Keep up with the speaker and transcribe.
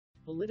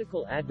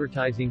Political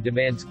advertising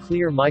demands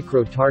clear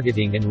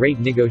micro-targeting and rate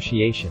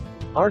negotiation.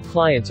 Our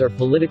clients are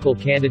political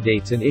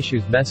candidates and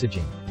issues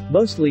messaging.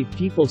 Mostly,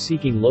 people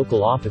seeking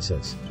local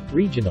offices.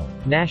 Regional,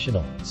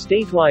 national,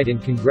 statewide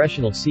and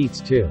congressional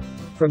seats too.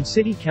 From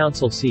city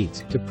council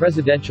seats, to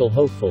presidential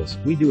hopefuls,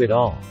 we do it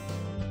all.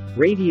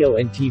 Radio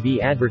and TV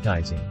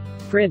advertising.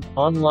 Print,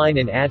 online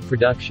and ad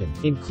production,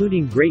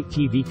 including great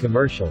TV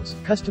commercials,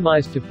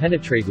 customized to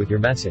penetrate with your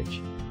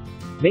message.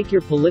 Make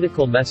your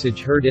political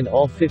message heard in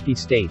all 50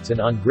 states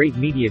and on great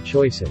media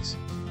choices.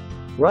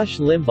 Rush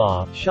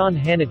Limbaugh, Sean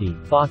Hannity,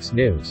 Fox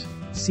News,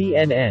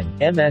 CNN,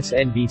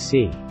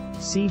 MSNBC,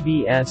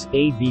 CBS,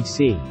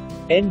 ABC,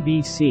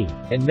 NBC,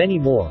 and many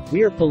more.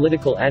 We are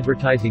political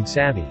advertising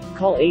savvy.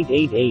 Call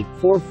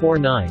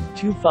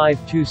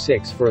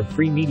 888-449-2526 for a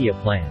free media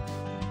plan.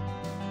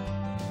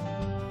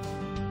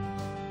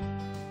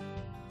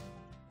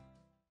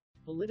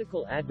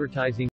 Political advertising